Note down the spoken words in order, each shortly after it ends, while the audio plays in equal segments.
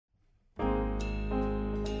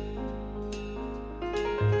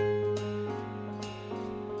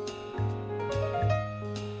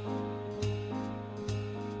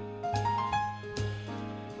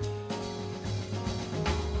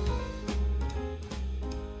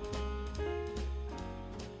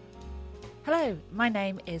Hello, my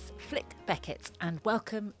name is Flick Beckett and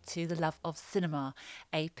welcome to The Love of Cinema,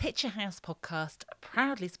 a Picturehouse podcast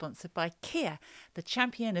proudly sponsored by Keough, the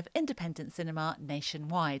champion of independent cinema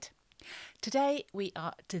nationwide. Today we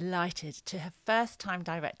are delighted to have first-time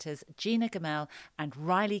directors Gina Gammell and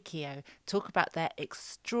Riley Keough talk about their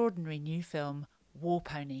extraordinary new film, War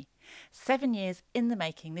Pony. 7 years in the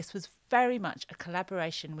making, this was very much a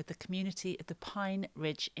collaboration with the community of the Pine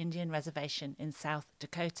Ridge Indian Reservation in South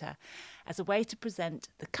Dakota as a way to present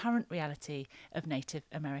the current reality of Native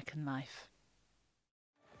American life.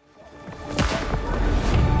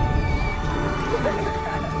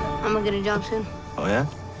 I'm gonna get a job soon. Oh, yeah?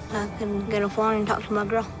 I can get a phone and talk to my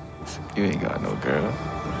girl. You ain't got no girl.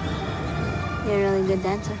 You're a really good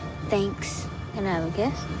dancer. Thanks. Can I have a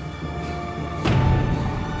kiss?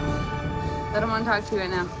 I don't want to talk to you right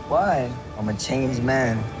now. Why? I'm a changed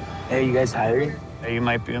man. Hey, you guys hiring? Hey, you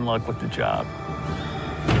might be in luck with the job.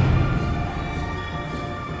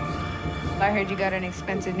 I heard you got an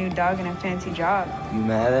expensive new dog and a fancy job. You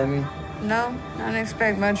mad at me? No, I don't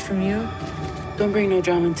expect much from you. Don't bring no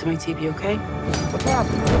drama into my TV, okay? What's up?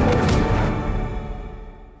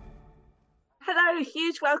 Hello,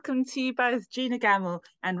 huge welcome to you both, Gina Gammell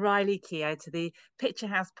and Riley Keough, to the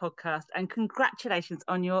Picturehouse podcast, and congratulations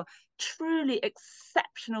on your truly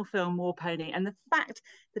exceptional film, War Pony, and the fact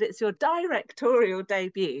that it's your directorial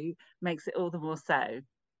debut makes it all the more so.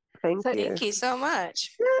 Thank you. Thank you so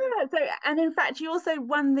much. Yeah, and in fact, you also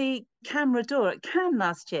won the Camera d'Or at Cannes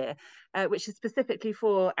last year, which is specifically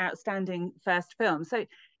for outstanding first film. So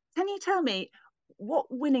can you tell me what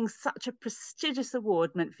winning such a prestigious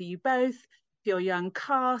award meant for you both, for your young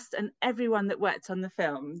cast, and everyone that worked on the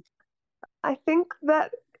film? I think that,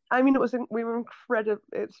 we were incredible.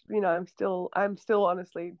 It's, I'm still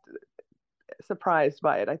honestly surprised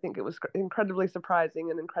by it. I think it was incredibly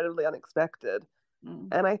surprising and incredibly unexpected.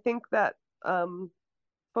 And I think that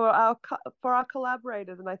for our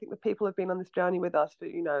collaborators, and I think the people who've been on this journey with us for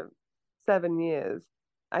 7 years,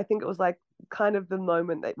 I think it was like kind of the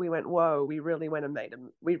moment that we went, whoa, we really went and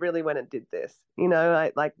did this.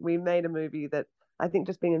 Like we made a movie that I think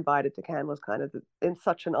just being invited to Cannes was kind of in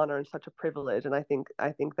such an honor and such a privilege. And I think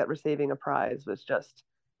that receiving a prize was just,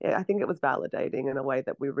 I think it was validating in a way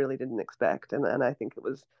that we really didn't expect. And I think it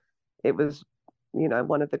was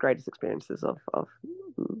one of the greatest experiences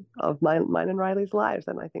of mine and Riley's lives,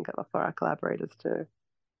 and I think for our collaborators too.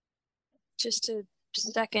 Just to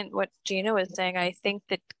second what Gina was saying, I think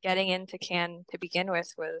that getting into Cannes to begin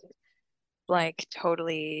with was like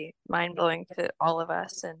totally mind-blowing to all of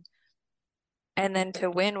us, and then to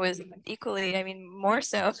win was equally, more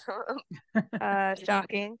so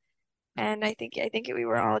shocking. And I think we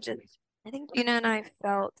were all I think Gina and I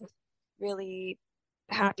felt really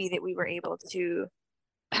happy that we were able to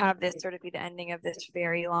have this sort of be the ending of this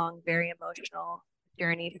very long, very emotional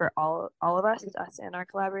journey for all of us and our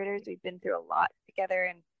collaborators. We've been through a lot together,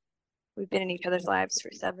 and we've been in each other's lives for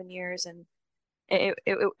 7 years, and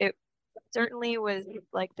it certainly was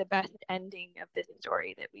like the best ending of this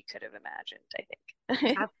story that we could have imagined, I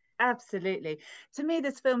think. Absolutely. To me,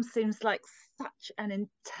 this film seems like such an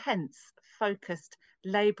intense, focused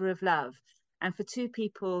labor of love. And for two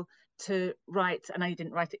people to write, I know you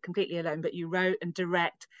didn't write it completely alone, but you wrote and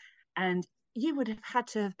direct, and you would have had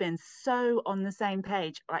to have been so on the same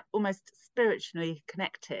page, like almost spiritually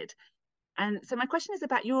connected. And so my question is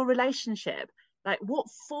about your relationship. Like, what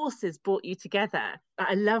forces brought you together?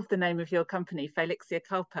 I love the name of your company, Felixia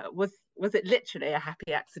Culpa. Was it literally a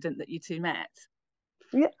happy accident that you two met?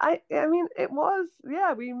 Yeah, it was.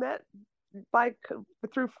 Yeah, we met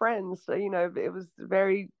through friends. So, it was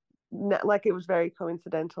very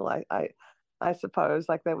coincidental. I suppose,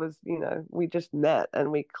 like there was, we just met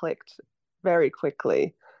and we clicked very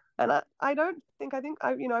quickly. And I think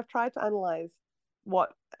I've tried to analyze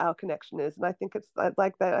what our connection is, and I think it's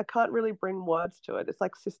like that. I can't really bring words to it. It's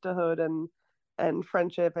like sisterhood and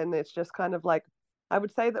friendship, and it's just kind of like, I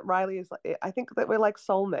would say that Riley is like, I think that we're like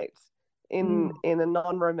soulmates in a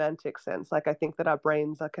non-romantic sense. Like I think that our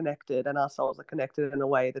brains are connected and our souls are connected in a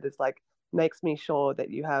way that is like makes me sure that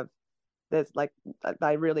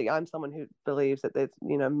I'm someone who believes that there's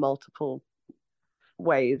multiple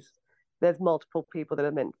ways, there's multiple people that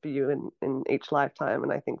are meant for you in each lifetime.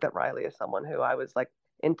 And I think that Riley is someone who I was like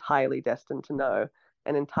entirely destined to know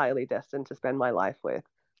and entirely destined to spend my life with.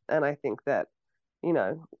 And I think that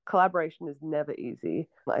collaboration is never easy.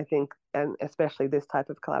 I think, and especially this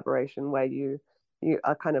type of collaboration where you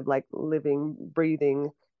are kind of like living,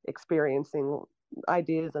 breathing, experiencing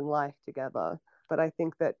ideas and life together. But I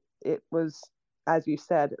think that it was, as you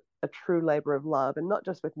said, a true labor of love, and not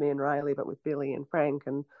just with me and Riley, but with Billy and Frank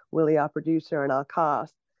and Willie, our producer, and our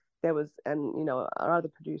cast. there was, and our other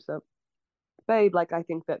producer, Babe, like I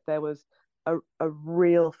think that there was a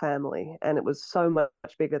real family, and it was so much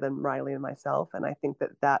bigger than Riley and myself. And I think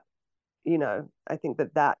that I think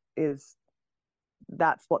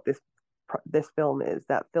that's what this film is.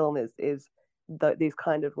 That film is these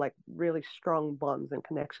kind of like really strong bonds and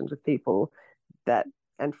connections with people that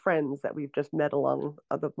and friends that we've just met along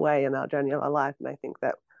the way in our journey of our life. And I think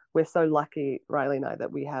that we're so lucky, Riley and I,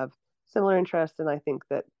 that we have similar interests, and I think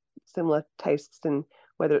that similar tastes in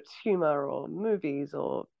whether it's humor or movies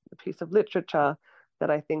or a piece of literature,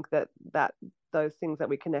 that I think that those things that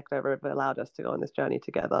we connect over have allowed us to go on this journey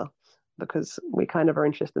together, because we kind of are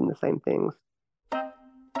interested in the same things.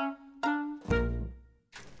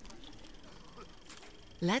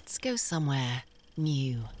 Let's go somewhere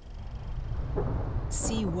new.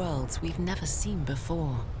 See worlds we've never seen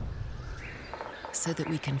before, so that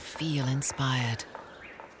we can feel inspired.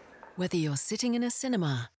 Whether you're sitting in a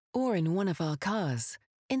cinema or in one of our cars,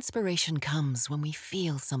 inspiration comes when we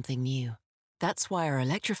feel something new. That's why our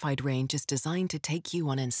electrified range is designed to take you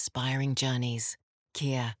on inspiring journeys.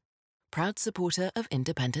 Keough, proud supporter of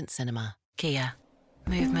independent cinema. Keough,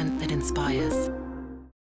 movement that inspires.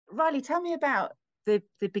 Riley, tell me about the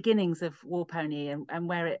beginnings of War Pony and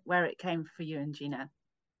where it came for you and Gina.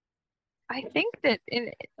 I think that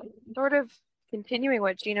in sort of continuing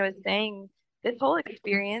what Gina was saying, this whole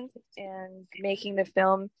experience and making the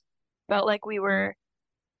film felt like we were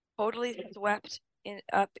totally swept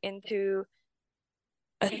up into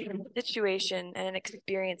a situation and an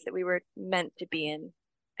experience that we were meant to be in.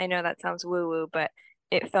 I know that sounds woo-woo, but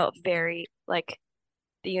it felt very like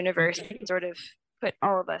the universe sort of put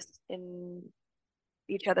all of us in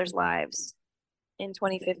each other's lives in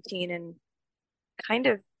 2015, and kind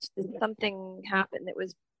of something happened that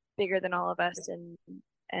was bigger than all of us, and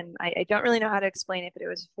I don't really know how to explain it, but it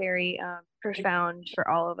was very profound for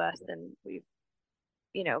all of us, and we've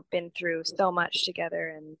been through so much together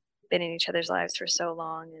and been in each other's lives for so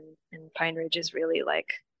long, and Pine Ridge is really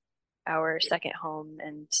like our second home,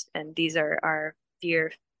 and these are our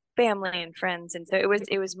dear family and friends, and so it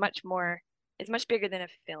was much more. It's much bigger than a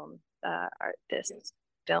film. This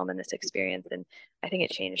film and this experience, and I think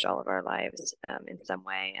it changed all of our lives in some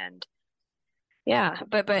way. And yeah,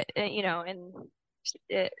 but and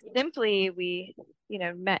simply we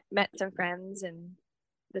met some friends in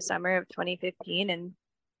the summer of 2015,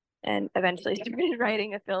 and eventually started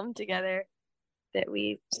writing a film together that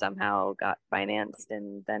we somehow got financed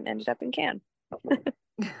and then ended up in Cannes. But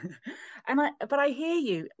I hear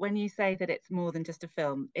you when you say that it's more than just a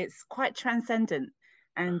film. It's quite transcendent,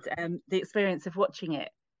 and the experience of watching it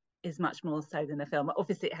is much more so than a film.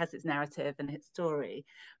 Obviously, it has its narrative and its story,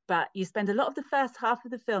 but you spend a lot of the first half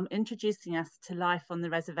of the film introducing us to life on the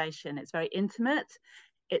reservation. It's very intimate,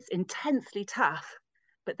 it's intensely tough,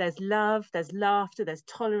 but there's love, there's laughter, there's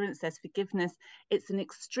tolerance, there's forgiveness. It's an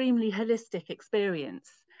extremely holistic experience.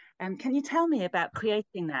 Can you tell me about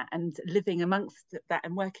creating that and living amongst that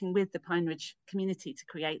and working with the Pine Ridge community to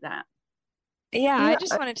create that? Yeah, I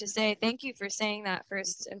just wanted to say thank you for saying that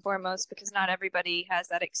first and foremost, because not everybody has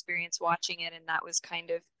that experience watching it, and that was kind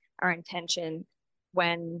of our intention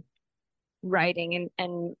when writing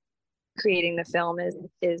and creating the film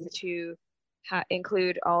is to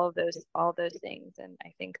include all those things, and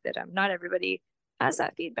I think that not everybody has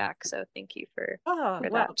that feedback, so thank you for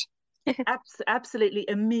that. Absolutely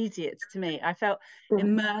immediate to me. I felt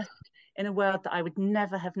immersed in a world that I would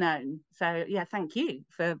never have known. So yeah, thank you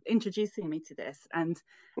for introducing me to this and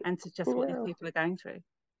to just what these people are going through.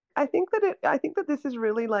 I think that this is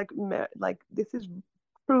really like this is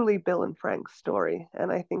truly Bill and Frank's story,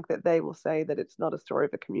 and I think that they will say that it's not a story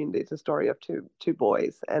of a community; it's a story of two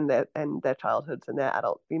boys and their childhoods and their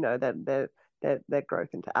adult, their growth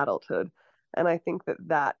into adulthood, and I think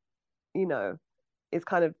that is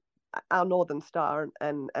kind of our Northern Star,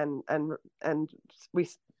 and we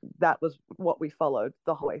that was what we followed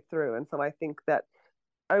the whole way through. And so I think that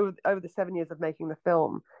over the 7 years of making the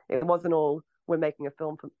film, it wasn't all we're making a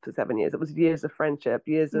film for 7 years. It was years of friendship,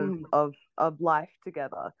 years of life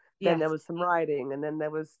together. Yes. Then there was some writing, and then there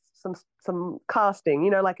was some casting.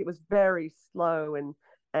 Like it was very slow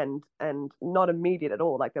and not immediate at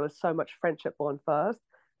all. Like there was so much friendship born first.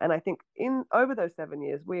 And I think over those 7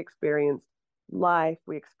 years, we experienced life,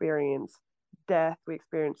 we experienced death, we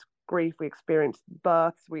experienced grief, we experienced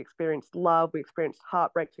births, we experienced love, we experienced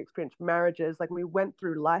heartbreaks, we experienced marriages. Like we went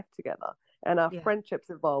through life together, and our friendships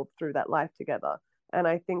evolved through that life together. And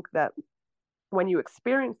I think that when you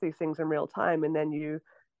experience these things in real time, and then you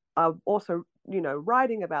are also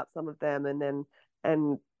writing about some of them,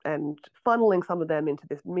 and funneling some of them into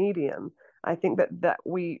this medium. I think that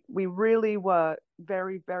we really were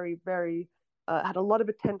very, very, very had a lot of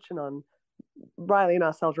attention on Riley and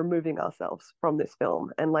ourselves removing ourselves from this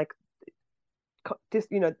film, and like just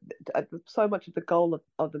so much of the goal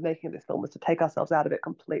of the making of this film was to take ourselves out of it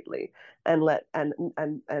completely and let and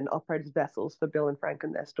operate as vessels for Bill and Frank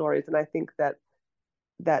and their stories. And I think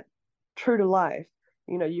that true to life,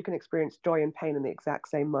 you can experience joy and pain in the exact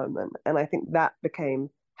same moment. And I think that became,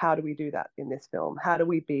 how do we do that in this film? How do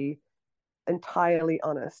we be entirely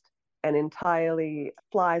honest and entirely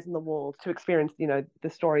flies in the wall to experience, the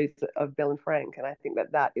stories of Bill and Frank? And I think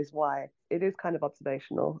that is why it is kind of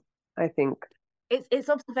observational, I think. It's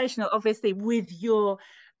observational, obviously, with your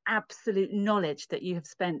absolute knowledge that you have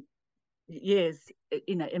spent years,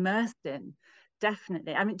 immersed in.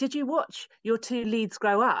 Definitely. I mean, did you watch your two leads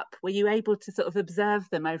grow up? Were you able to sort of observe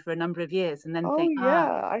them over a number of years and then think,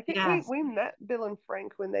 yeah, I think yes. we met Bill and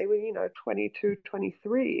Frank when they were, 22,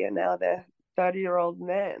 23, and now they're 30-year-old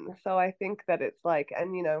men. So I think that it's like,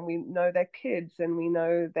 and, we know their kids and we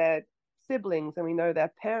know their siblings and we know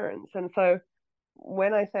their parents. And so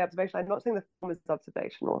when I say observation, I'm not saying the film is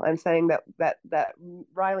observational. I'm saying that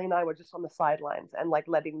Riley and I were just on the sidelines and like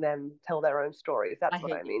letting them tell their own stories. That's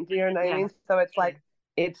what I mean. Do you know what I mean? So it's like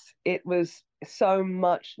it was so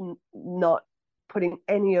much not putting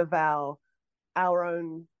any of our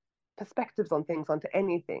own perspectives on things onto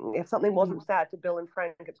anything. If something wasn't sad to Bill and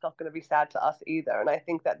Frank, it's not going to be sad to us either. And I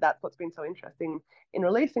think that that's what's been so interesting in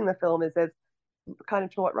releasing the film, is there's kind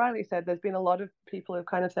of, to what Riley said, there's been a lot of people who've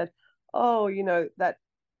kind of said, oh, that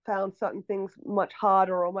found certain things much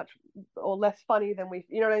harder or less funny than we,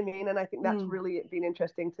 you know what I mean? And I think that's really been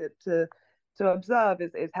interesting to observe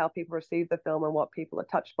is how people receive the film and what people are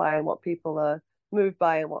touched by and what people are moved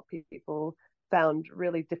by and what people found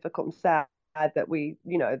really difficult and sad that we,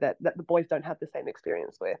 that the boys don't have the same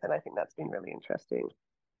experience with. And I think that's been really interesting.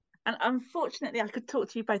 And unfortunately, I could talk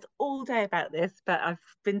to you both all day about this, but I've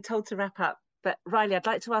been told to wrap up. But Riley, I'd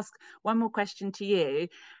like to ask one more question to you.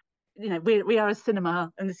 We are a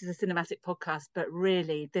cinema and this is a cinematic podcast, but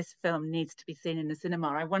really this film needs to be seen in the cinema.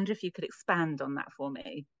 I wonder if you could expand on that for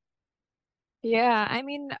me. Yeah, I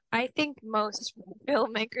mean, I think most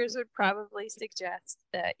filmmakers would probably suggest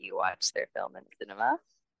that you watch their film in cinema.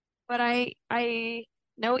 But I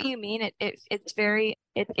know what you mean. It's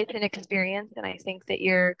an experience, and I think that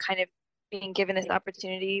you're kind of being given this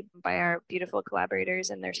opportunity by our beautiful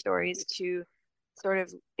collaborators and their stories to sort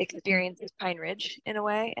of experience Pine Ridge in a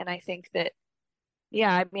way. And I think that,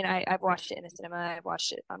 yeah, I mean, I've watched it in a cinema, I've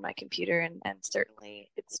watched it on my computer, and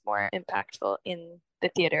certainly it's more impactful in the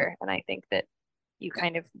theater. And I think that you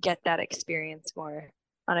kind of get that experience more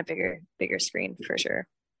on a bigger screen for sure.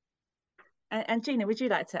 And Gina, would you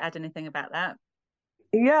like to add anything about that?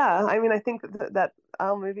 Yeah, I mean, I think that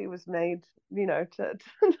our movie was made, to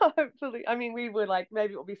hopefully, I mean, we were like,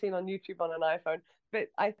 maybe it will be seen on YouTube on an iPhone, but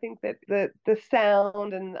I think that the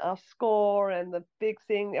sound and our score and the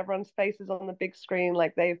seeing everyone's faces on the big screen,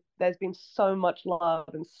 like there's been so much love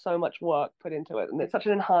and so much work put into it, and it's such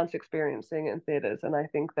an enhanced experience seeing it in theaters. And I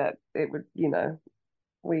think that it would,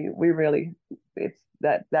 we really,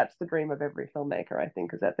 that's the dream of every filmmaker, I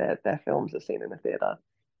think, is that their films are seen in a theater.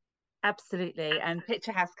 Absolutely. And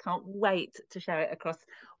Picturehouse can't wait to show it across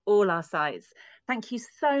all our sites. Thank you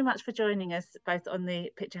so much for joining us both on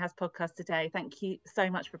the Picturehouse podcast today. Thank you so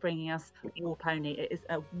much for bringing us War Pony. It is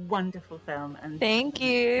a wonderful film. And thank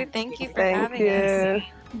you for having us.